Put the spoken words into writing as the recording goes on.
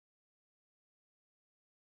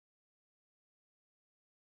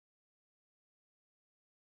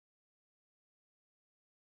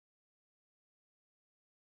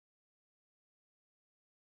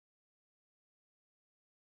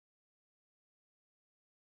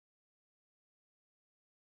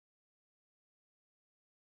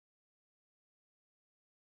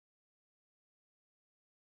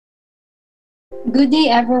Good day,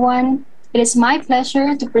 everyone. It is my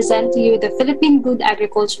pleasure to present to you the Philippine Good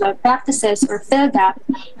Agricultural Practices, or PhilGAP,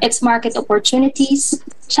 its market opportunities,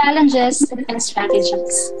 challenges, and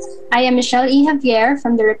strategies. I am Michelle E. Javier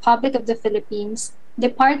from the Republic of the Philippines,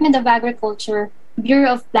 Department of Agriculture,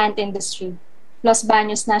 Bureau of Plant Industry, Los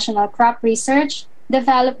Baños National Crop Research,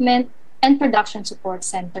 Development, and Production Support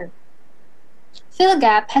Center.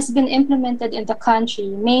 PhilGAP has been implemented in the country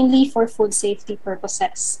mainly for food safety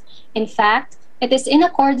purposes. In fact, it is in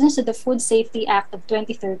accordance with the Food Safety Act of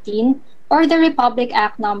 2013 or the Republic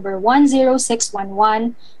Act number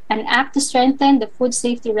 10611, an act to strengthen the food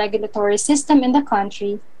safety regulatory system in the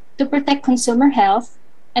country to protect consumer health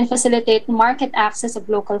and facilitate market access of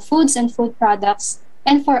local foods and food products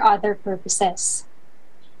and for other purposes.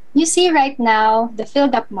 You see right now the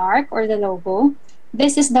PhilGAP mark or the logo.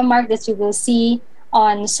 This is the mark that you will see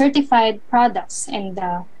on certified products and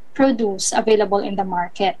the produce available in the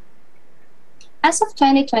market. As of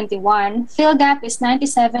 2021, PhilGAP is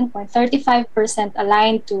 97.35%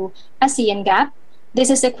 aligned to ASEAN GAP. This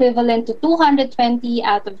is equivalent to 220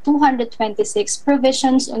 out of 226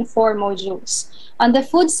 provisions on 4 modules. On the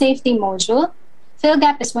food safety module,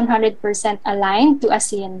 PhilGAP is 100% aligned to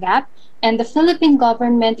ASEAN GAP, and the Philippine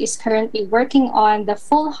government is currently working on the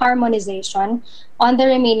full harmonization on the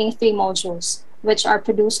remaining 3 modules, which are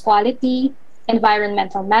produce quality,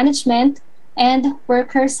 environmental management, and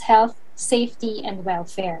workers' health, safety, and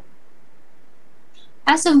welfare.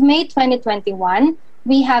 As of May 2021,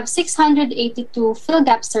 we have 682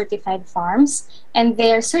 PhilGAP certified farms, and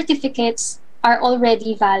their certificates are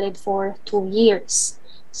already valid for 2 years.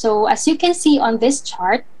 So as you can see on this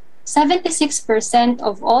chart, 76%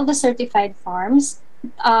 of all the certified farms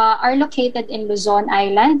are located in Luzon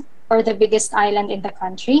Island, or the biggest island in the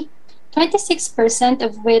country, 26%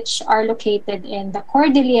 of which are located in the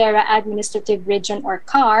Cordillera Administrative Region, or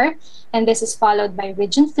CAR, and this is followed by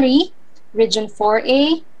Region 3, Region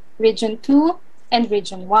 4A, Region 2, and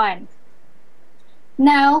Region 1.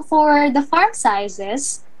 Now, for the farm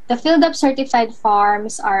sizes, the PhilGAP certified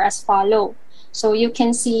farms are as follow. So you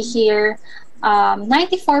can see here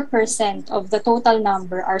 94% of the total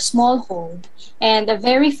number are smallhold, and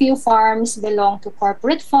very few farms belong to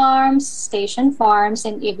corporate farms, station farms,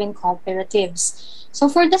 and even cooperatives. So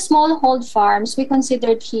for the smallhold farms, we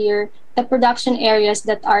considered here the production areas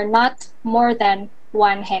that are not more than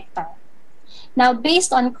 1 hectare. Now,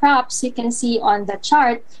 based on crops, you can see on the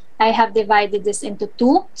chart, I have divided this into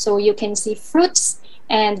 2. So you can see fruits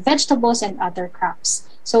and vegetables and other crops.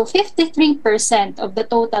 So 53% of the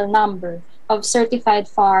total number of certified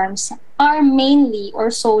farms are mainly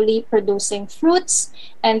or solely producing fruits,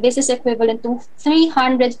 and this is equivalent to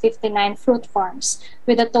 359 fruit farms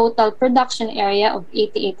with a total production area of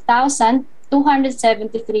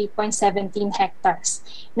 88,273.17 hectares.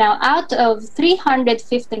 Now, out of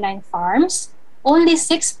 359 farms, only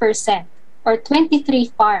 6% or 23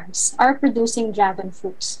 farms are producing dragon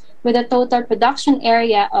fruits with a total production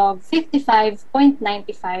area of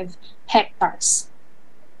 55.95 hectares.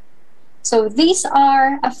 So these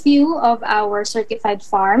are a few of our certified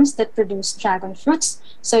farms that produce dragon fruits.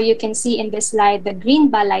 So you can see in this slide the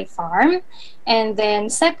Green Balay Farm, and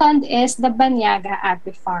then second is the Banyaga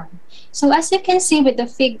Agri Farm. So as you can see with the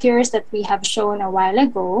figures that we have shown a while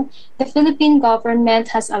ago, the Philippine government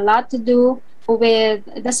has a lot to do with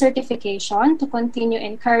the certification to continue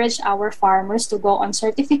encourage our farmers to go on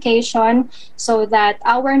certification so that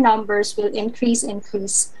our numbers will increase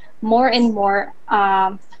more and more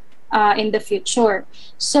in the future.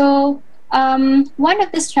 So one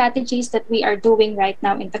of the strategies that we are doing right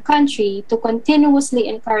now in the country to continuously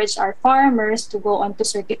encourage our farmers to go on to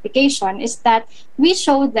certification is that we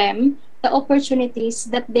show them the opportunities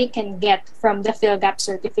that they can get from the PhilGAP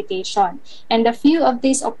certification. And a few of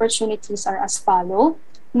these opportunities are as follow.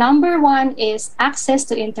 Number 1 is access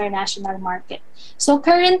to international market. So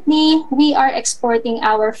currently, we are exporting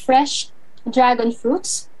our fresh dragon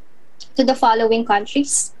fruits to the following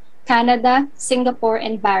countries: Canada, Singapore,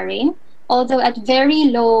 and Bahrain. Although at very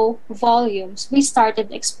low volumes, we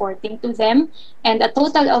started exporting to them, and a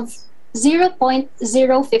total of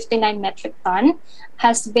 0.059 metric ton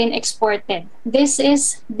has been exported. This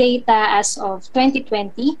is data as of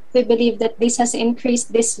 2020. We believe that this has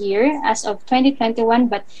increased this year as of 2021,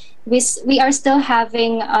 but we are still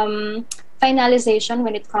having finalization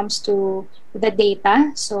when it comes to the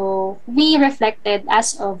data. So we reflected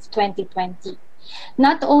as of 2020.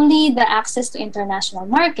 Not only the access to international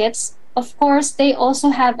markets, of course, they also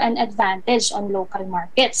have an advantage on local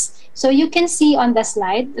markets. So you can see on the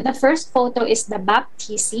slide, the first photo is the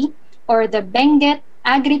BAPTC, or the Benguet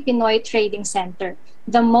Agri-Pinoy Trading Center,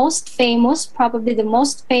 the most famous, probably the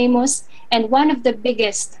most famous and one of the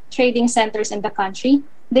biggest trading centers in the country.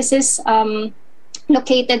 This is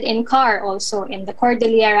located in CAR, also in the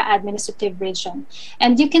Cordillera Administrative Region.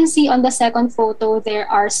 And you can see on the second photo, there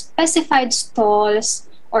are specified stalls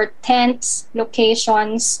or tents,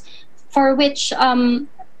 locations, for which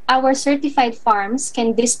our certified farms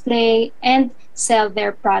can display and sell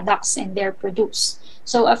their products and their produce.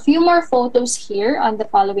 So a few more photos here on the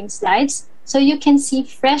following slides. So you can see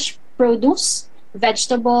fresh produce,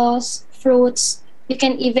 vegetables, fruits. You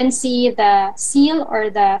can even see the seal or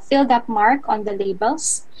the PhilGAP mark on the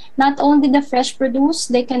labels. Not only the fresh produce,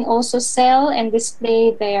 they can also sell and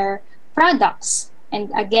display their products.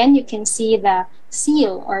 And again, you can see the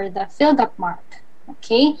seal or the PhilGAP mark.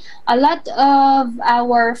 Okay, a lot of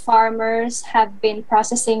our farmers have been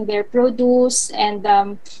processing their produce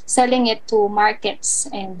and selling it to markets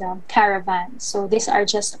and caravans. So these are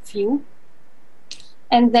just a few.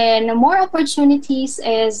 And then more opportunities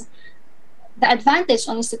is the advantage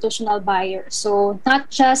on institutional buyers. So not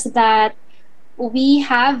just that we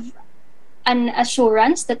have an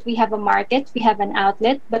assurance that we have a market, we have an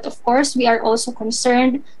outlet, but of course we are also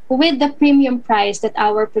concerned with the premium price that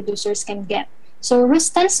our producers can get. So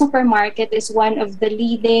Rustan Supermarket is one of the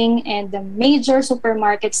leading and the major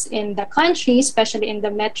supermarkets in the country, especially in the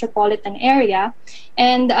metropolitan area.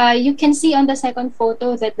 And you can see on the second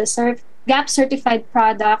photo that the GAP certified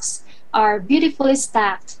products are beautifully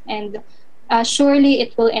stacked, and surely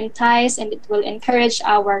it will entice and it will encourage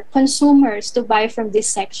our consumers to buy from this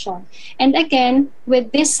section. And again,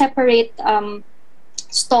 with this separate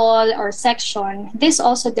stall or section, this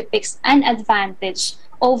also depicts an advantage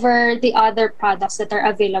over the other products that are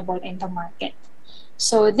available in the market.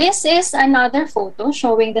 So this is another photo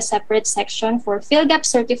showing the separate section for PhilGAP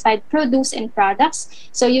certified produce and products.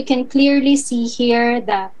 So you can clearly see here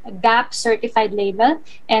the GAP certified label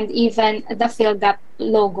and even the PhilGAP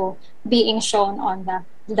logo being shown on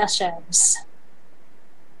the shelves.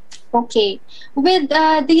 Okay, with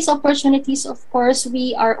these opportunities, of course,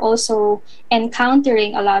 we are also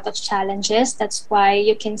encountering a lot of challenges. That's why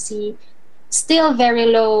you can see still very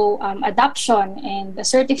low adoption in the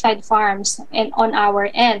certified farms and on our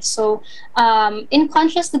end. So in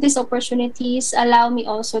contrast to these opportunities, allow me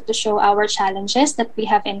also to show our challenges that we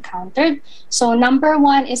have encountered. So number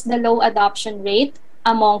one is the low adoption rate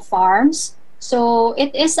among farms. So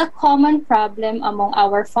it is a common problem among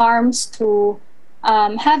our farms to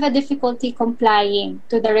have a difficulty complying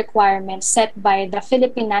to the requirements set by the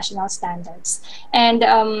Philippine national standards. And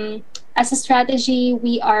as a strategy,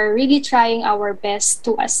 we are really trying our best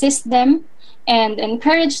to assist them and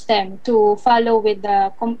encourage them to follow with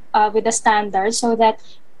the standards, so that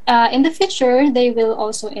in the future they will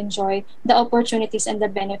also enjoy the opportunities and the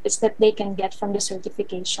benefits that they can get from the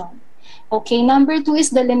certification. Okay, number two is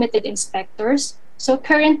the limited inspectors. So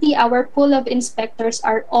currently, our pool of inspectors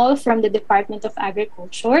are all from the Department of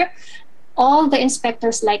Agriculture. All the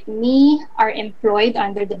inspectors like me are employed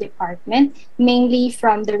under the department, mainly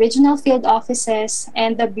from the regional field offices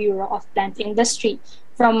and the Bureau of Plant Industry,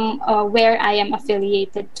 from where I am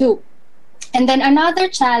affiliated to. And then another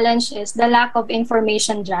challenge is the lack of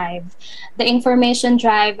information drive. The information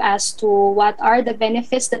drive as to what are the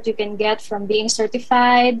benefits that you can get from being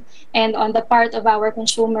certified, and on the part of our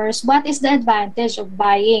consumers, what is the advantage of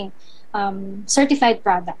buying certified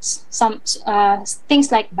products, some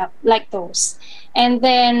things like those. And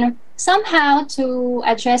then somehow to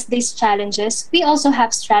address these challenges, we also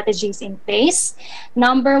have strategies in place.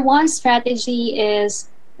 Number one strategy is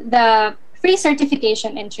the free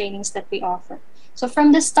certification and trainings that we offer. So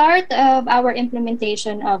from the start of our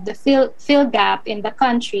implementation of the PhilGAP in the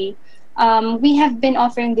country, we have been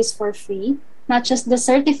offering this for free, not just the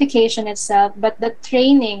certification itself, but the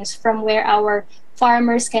trainings from where our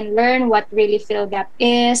farmers can learn what really PhilGAP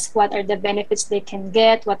is, what are the benefits they can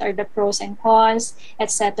get, what are the pros and cons,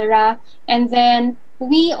 etc. And then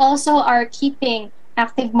we also are keeping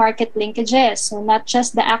active market linkages, so not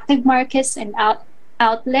just the active markets and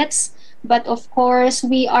outlets, but of course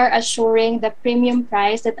we are assuring the premium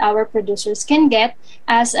price that our producers can get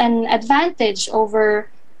as an advantage over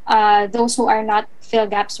those who are not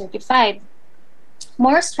PhilGAP certified.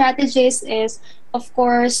 More strategies is, of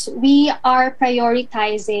course, we are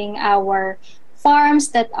prioritizing our farms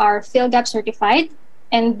that are PhilGAP certified,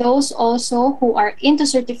 and those also who are into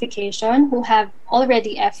certification, who have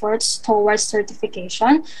already efforts towards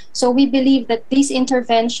certification. So we believe that these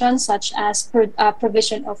interventions, such as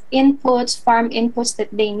provision of inputs, farm inputs that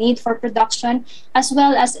they need for production, as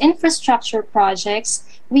well as infrastructure projects,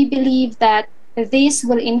 we believe that this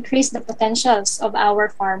will increase the potentials of our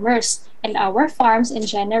farmers and our farms in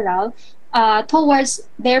general, towards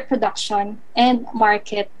their production and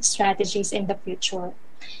market strategies in the future.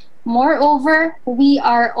 Moreover, we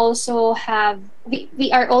are also having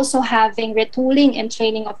retooling and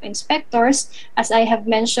training of inspectors. As I have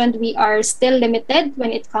mentioned, we are still limited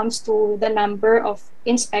when it comes to the number of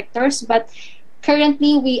inspectors, but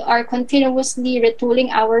currently we are continuously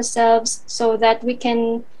retooling ourselves so that we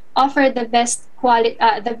can offer the best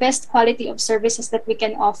quality of services that we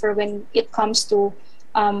can offer when it comes to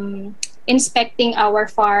inspecting our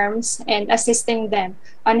farms and assisting them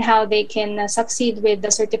on how they can succeed with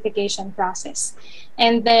the certification process.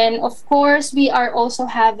 And then, of course, we are also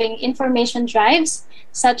having information drives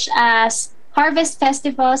such as harvest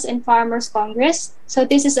festivals and farmers congress. So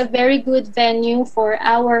this is a very good venue for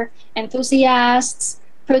our enthusiasts,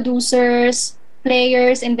 producers,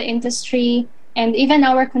 players in the industry, and even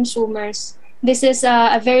our consumers. This is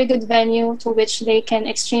a very good venue to which they can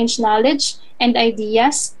exchange knowledge and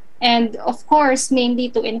ideas, and of course, mainly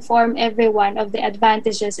to inform everyone of the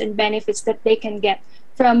advantages and benefits that they can get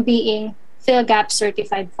from being PhilGAP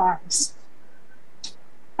certified farms.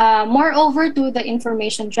 Moreover, to the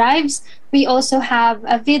information drives, we also have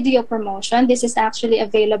a video promotion. This is actually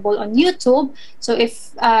available on YouTube. So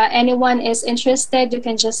if anyone is interested, you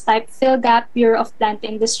can just type PhilGAP Bureau of Plant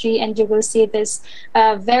Industry and you will see this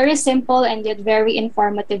very simple and yet very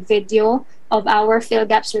informative video of our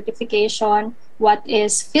PhilGAP certification, what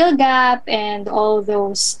is PhilGAP, and all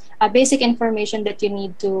those basic information that you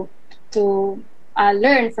need to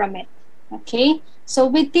learn from it. Okay, so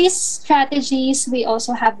with these strategies, we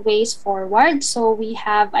also have ways forward. So we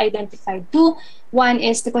have identified two. One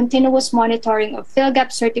is the continuous monitoring of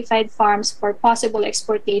PhilGAP certified farms for possible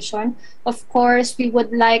exportation. Of course, we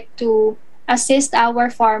would like to assist our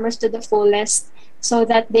farmers to the fullest so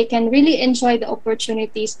that they can really enjoy the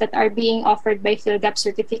opportunities that are being offered by PhilGAP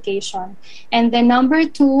certification. And then number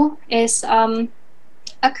two is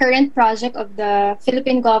a current project of the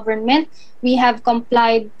Philippine government. We have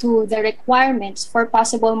complied to the requirements for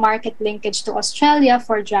possible market linkage to Australia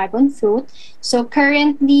for dragon fruit. So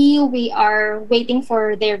currently, we are waiting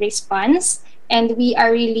for their response, and we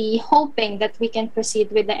are really hoping that we can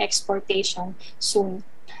proceed with the exportation soon.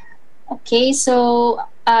 Okay, so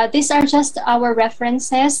these are just our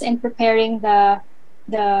references in preparing the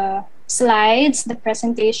slides, the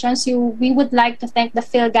presentations. We would like to thank the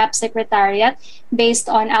PhilGAP Secretariat based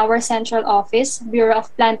on our central office, Bureau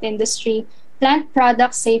of Plant Industry, Plant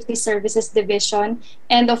Product Safety Services Division,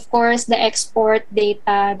 and of course the export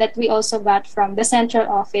data that we also got from the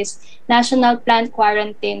central office, National Plant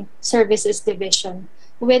Quarantine Services Division.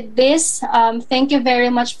 With this, thank you very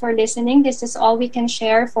much for listening. This is all we can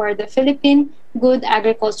share for the Philippine Good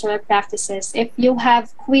Agricultural Practices. If you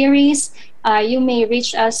have queries, you may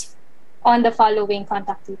reach us on the following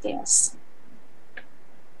contact details.